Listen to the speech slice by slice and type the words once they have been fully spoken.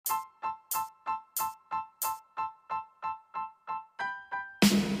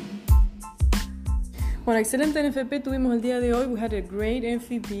Bueno, excelente NFP tuvimos el día de hoy. We had a great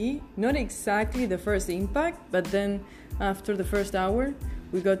NFP. Not exactly the first impact, but then after the first hour,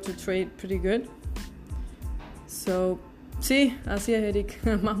 we got to trade pretty good. So, sí, así es, Eric.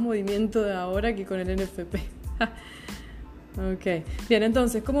 Más movimiento de ahora que con el NFP. Ok. Bien,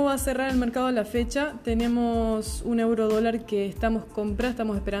 entonces, ¿cómo va a cerrar el mercado a la fecha? Tenemos un euro dólar que estamos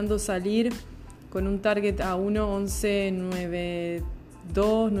esperando salir con un target a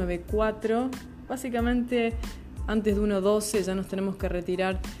 1.119294. Básicamente, antes de 1.12 ya nos tenemos que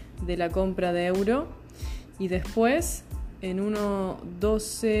retirar de la compra de euro. Y después, en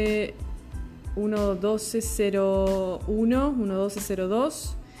 1.1201,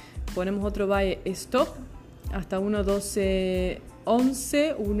 1.1202, ponemos otro buy stop hasta 1.1211,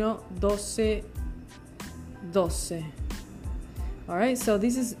 1.1212. Alright, so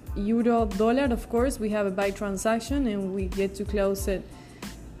this is euro dollar. Of course, we have a buy transaction and we get to close it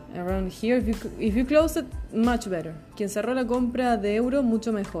around here. If you close it, much better. Quien cerró la compra de euro,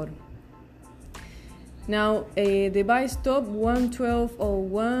 mucho mejor. Now, the buy stop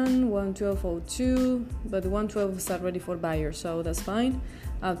 112.01, 112.02, but 112 is already for buyers, so that's fine.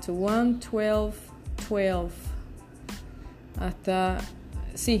 Up to 112.12. Hasta,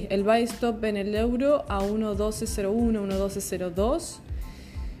 sí, el buy stop en el euro a 1.1201, 1.1202,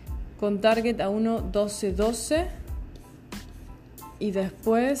 con target a 1.1212. Y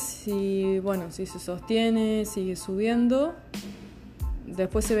después, si se sostiene, sigue subiendo,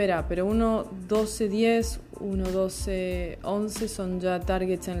 después se verá, pero 1.1210, 1.1211 son ya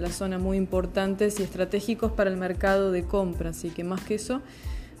targets en la zona muy importantes y estratégicos para el mercado de compra, así que más que eso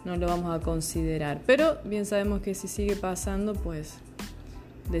no lo vamos a considerar. Pero bien sabemos que si sigue pasando, pues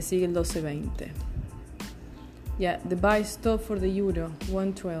le sigue el 12.20. Yeah, the buy stop for the euro,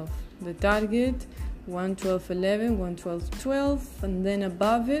 1.12. The target, 1.12.11, 1.12.12, and then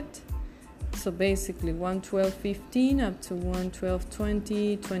above it, so basically 1.12.15 up to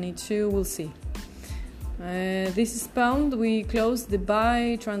 1.12.20, 22, we'll see. This is pound. We closed the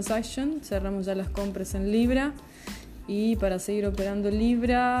buy transaction, cerramos ya las compras en libra. Y para seguir operando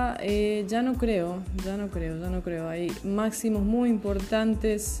libra, ya no creo. Hay máximos muy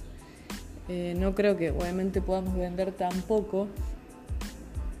importantes. No creo que obviamente podamos vender tampoco,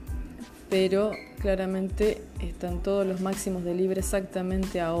 pero claramente están todos los máximos de libra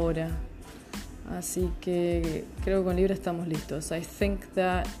exactamente ahora. Así que creo que con libra estamos listos. I think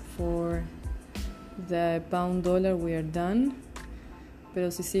that for the pound dollar we are done. Pero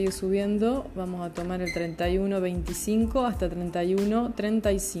si sigue subiendo, vamos a tomar el 31.25 hasta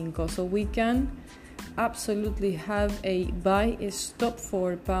 31.35. So we can absolutely have a buy stop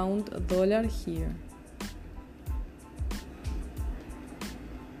for pound dollar here.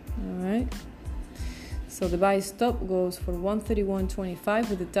 Alright. So the buy stop goes for 131.25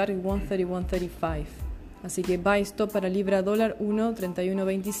 with the target 131.35. Así que buy stop para libra dólar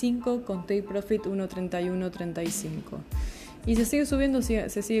 1.31.25 con take profit 1.31.35. Y se sigue subiendo,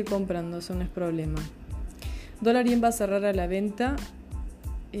 se sigue comprando, eso no es problema. Dólar yen va a cerrar a la venta.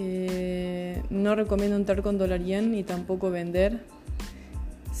 No recomiendo entrar con dólar yen ni tampoco vender.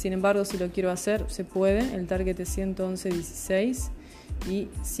 Sin embargo, si lo quiero hacer, se puede. El target es 111.16 y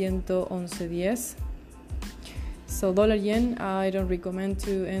 111.10. So dollar yen, I don't recommend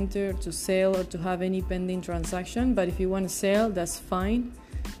to enter, to sell, or to have any pending transaction. But if you want to sell, that's fine.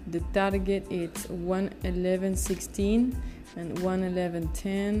 The target is 111.16 and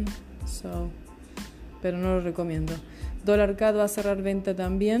 111.10. So, pero no lo recomiendo. Dólar CAD va a cerrar venta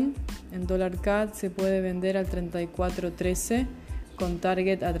también. En dólar CAD se puede vender al 34.13 con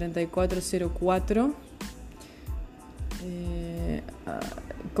target a 34.04.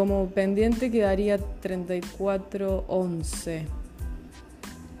 Como pendiente quedaría 34.11.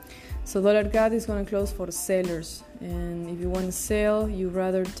 So dollar CAD is going to close for sellers, and if you want to sell, you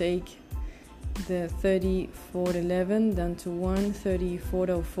rather take the 34.11 than to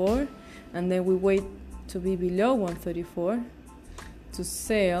 134.04, and then we wait to be below 134 to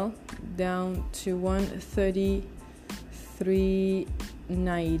sell down to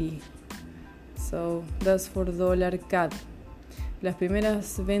 133.90. So that's for dollar CAD. Las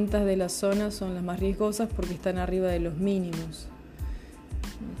primeras ventas de la zona son las más riesgosas porque están arriba de los mínimos.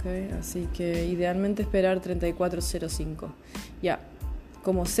 Okay, así que idealmente esperar 34.05. Ya,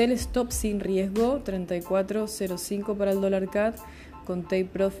 como sell stop sin riesgo, 34.05 para el dólar CAD con take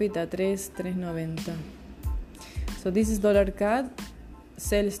profit a 3.90. So this is dollar CAD,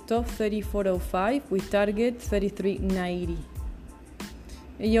 sell stop 34.05 with target 33.90.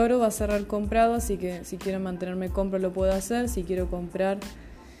 Y oro va a cerrar comprado, así que si quiero mantenerme compra lo puedo hacer. Si quiero comprar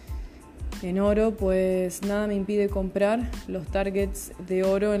En oro, pues nada me impide comprar. Los targets de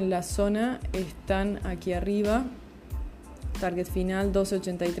oro en la zona están aquí arriba. Target final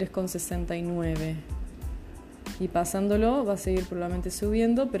 1283,69. Y pasándolo va a seguir probablemente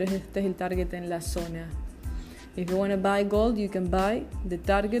subiendo, pero este es el target en la zona. If you want to buy gold, you can buy the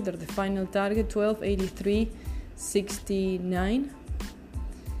target or the final target 1283.69.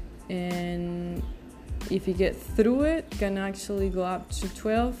 And if you get through it, can actually go up to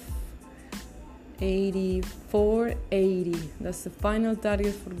 1284.80. That's the final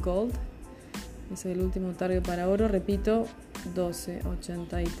target for gold. Ese es el último target para oro. Repito,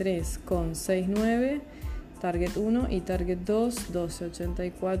 1283,69. Target 1 y target 2,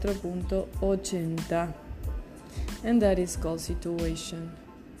 1284.80. And that is gold situation.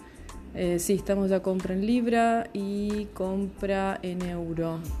 Sí, estamos ya compra en libra y compra en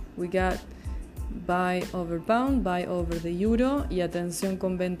euro. We got buy over pound, buy over the euro y atención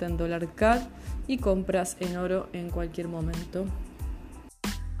con venta en dólar CAD y compras en oro en cualquier momento.